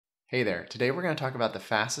Hey there, today we're going to talk about the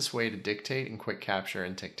fastest way to dictate and quick capture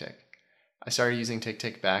in TickTick. I started using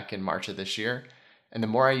TickTick back in March of this year, and the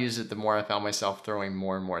more I used it, the more I found myself throwing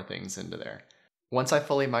more and more things into there. Once I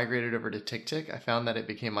fully migrated over to TickTick, I found that it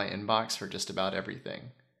became my inbox for just about everything.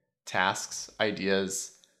 Tasks,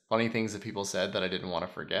 ideas, funny things that people said that I didn't want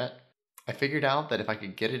to forget. I figured out that if I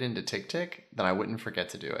could get it into TickTick, then I wouldn't forget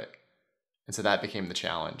to do it. And so that became the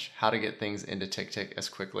challenge, how to get things into TickTick as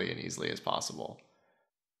quickly and easily as possible.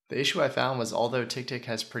 The issue I found was although TickTick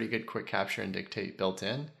has pretty good quick capture and dictate built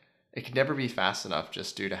in, it can never be fast enough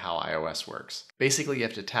just due to how iOS works. Basically, you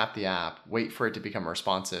have to tap the app, wait for it to become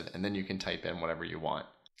responsive, and then you can type in whatever you want.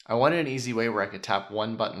 I wanted an easy way where I could tap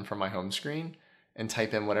one button from my home screen and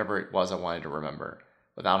type in whatever it was I wanted to remember,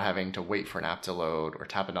 without having to wait for an app to load or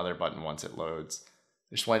tap another button once it loads.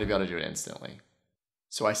 I just wanted to be able to do it instantly.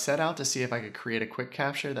 So I set out to see if I could create a quick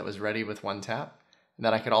capture that was ready with one tap, and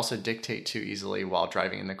that I could also dictate to easily while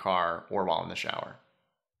driving in the car or while in the shower.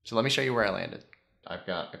 So let me show you where I landed. I've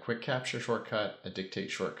got a quick capture shortcut, a dictate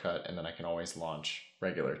shortcut, and then I can always launch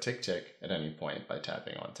regular TickTick at any point by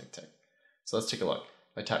tapping on TickTick. So let's take a look.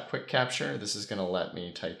 If I tap quick capture, this is going to let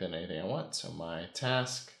me type in anything I want. So my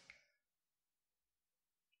task.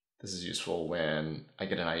 This is useful when I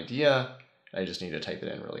get an idea, I just need to type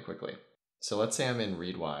it in really quickly. So let's say I'm in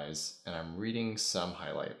Readwise and I'm reading some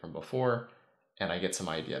highlight from before, and I get some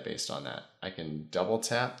idea based on that. I can double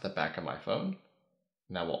tap the back of my phone,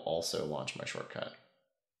 and that will also launch my shortcut.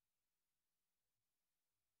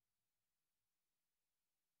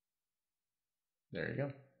 There you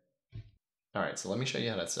go. All right, so let me show you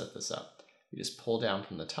how to set this up. You just pull down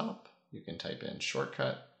from the top. You can type in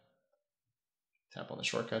shortcut, tap on the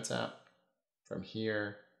Shortcuts app. From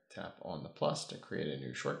here, tap on the plus to create a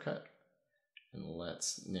new shortcut. And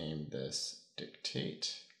let's name this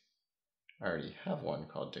Dictate. I already have one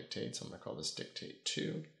called Dictate, so I'm going to call this Dictate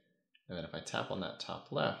 2. And then if I tap on that top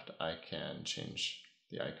left, I can change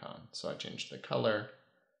the icon. So I change the color,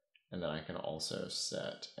 and then I can also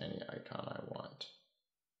set any icon I want.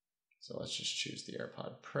 So let's just choose the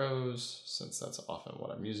AirPod Pros, since that's often what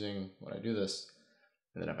I'm using when I do this.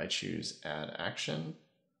 And then if I choose Add Action,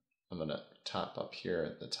 I'm going to tap up here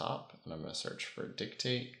at the top, and I'm going to search for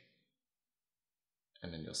Dictate.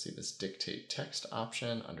 And then you'll see this Dictate Text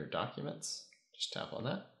option under Documents. Just tap on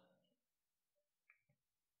that.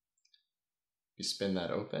 You spin that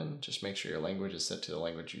open, just make sure your language is set to the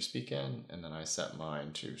language you speak in, and then I set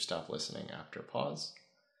mine to stop listening after pause.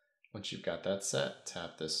 Once you've got that set,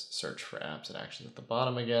 tap this Search for Apps and Actions at the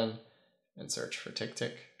bottom again, and search for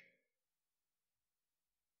TickTick.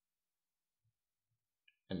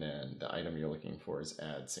 And then the item you're looking for is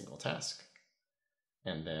Add Single Task.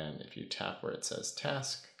 And then if you tap where it says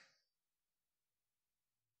Task,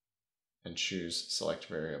 and choose Select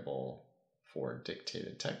Variable for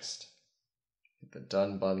Dictated Text, hit the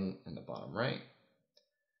Done button in the bottom right,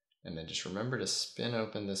 and then just remember to spin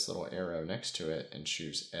open this little arrow next to it and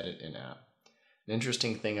choose Edit in App. An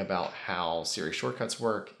interesting thing about how Siri shortcuts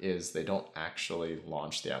work is they don't actually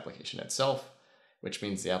launch the application itself, which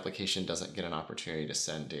means the application doesn't get an opportunity to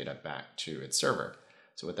send data back to its server.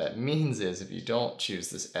 So what that means is if you don't choose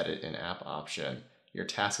this Edit in App option, your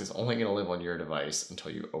task is only going to live on your device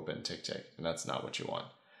until you open TickTick, and that's not what you want.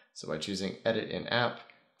 So by choosing Edit in App,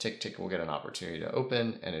 TickTick will get an opportunity to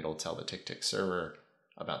open, and it'll tell the TickTick server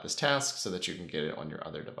about this task so that you can get it on your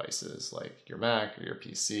other devices like your Mac or your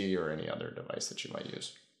PC or any other device that you might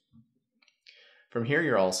use. From here,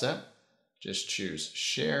 you're all set. Just choose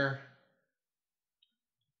Share,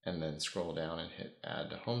 and then scroll down and hit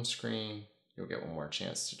Add to Home Screen. You'll get one more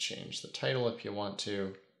chance to change the title if you want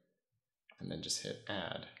to, and then just hit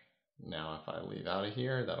Add. Now if I leave out of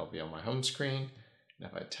here, that'll be on my home screen,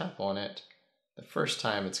 and if I tap on it, the first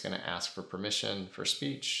time it's going to ask for permission for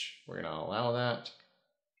speech. We're going to allow that.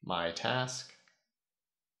 My task.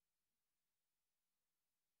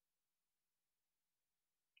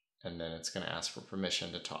 And then it's going to ask for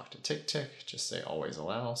permission to talk to TickTick. Just say always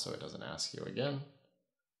allow so it doesn't ask you again.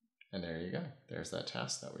 And there you go. There's that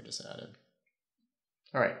task that we just added.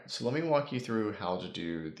 All right, so let me walk you through how to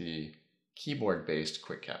do the keyboard-based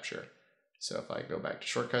quick capture. So if I go back to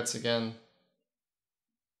shortcuts again,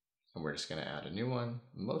 and we're just going to add a new one.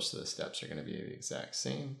 Most of the steps are going to be the exact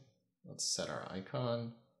same. Let's set our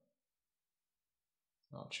icon.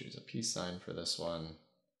 I'll choose a peace sign for this one.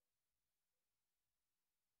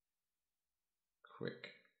 Quick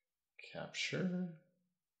capture.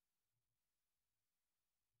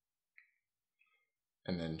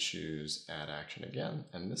 And then choose Add Action again.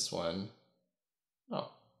 And this one, oh,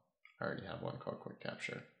 I already have one called Quick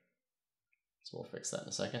Capture. So we'll fix that in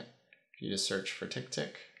a second. If you just search for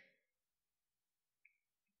TickTick,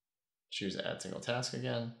 choose Add Single Task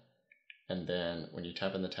again. And then when you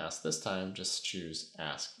type in the task this time, just choose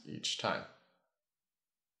Ask each time.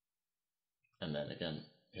 And then again,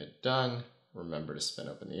 hit Done. Remember to spin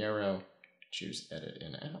open the arrow, choose Edit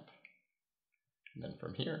in App. And then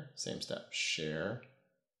from here, same step, Share,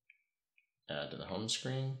 Add to the home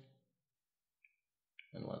screen.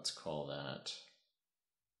 And let's call that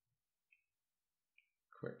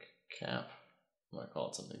Quick Cap. I'm going to call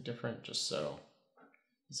it something different just so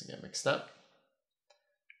it doesn't get mixed up.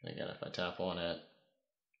 And again, if I tap on it,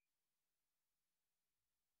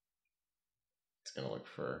 it's going to look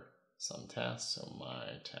for some tasks. So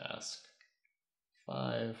my task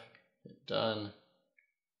 5, hit Done.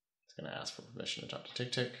 It's going to ask for permission to talk to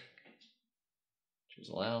TickTick. Choose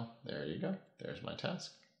Allow. There you go. There's my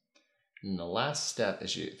task. And the last step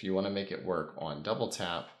is if you want to make it work on double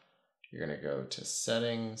tap, you're going to go to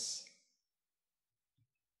Settings,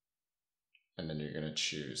 and then you're going to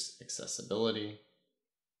choose Accessibility,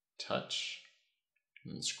 Touch,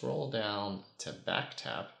 and then scroll down to Back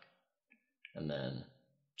Tap, and then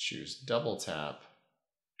choose Double Tap,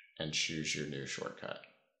 and choose your new shortcut.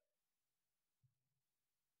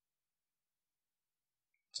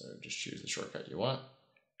 So just choose the shortcut you want,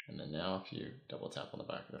 and then now if you double tap on the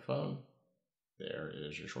back of the phone, there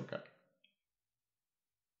is your shortcut.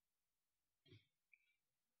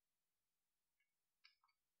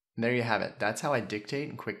 And there you have it. That's how I dictate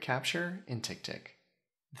and quick capture in TickTick.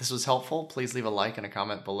 If this was helpful, please leave a like and a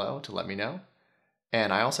comment below to let me know.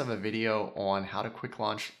 And I also have a video on how to quick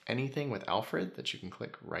launch anything with Alfred that you can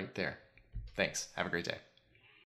click right there. Thanks. Have a great day.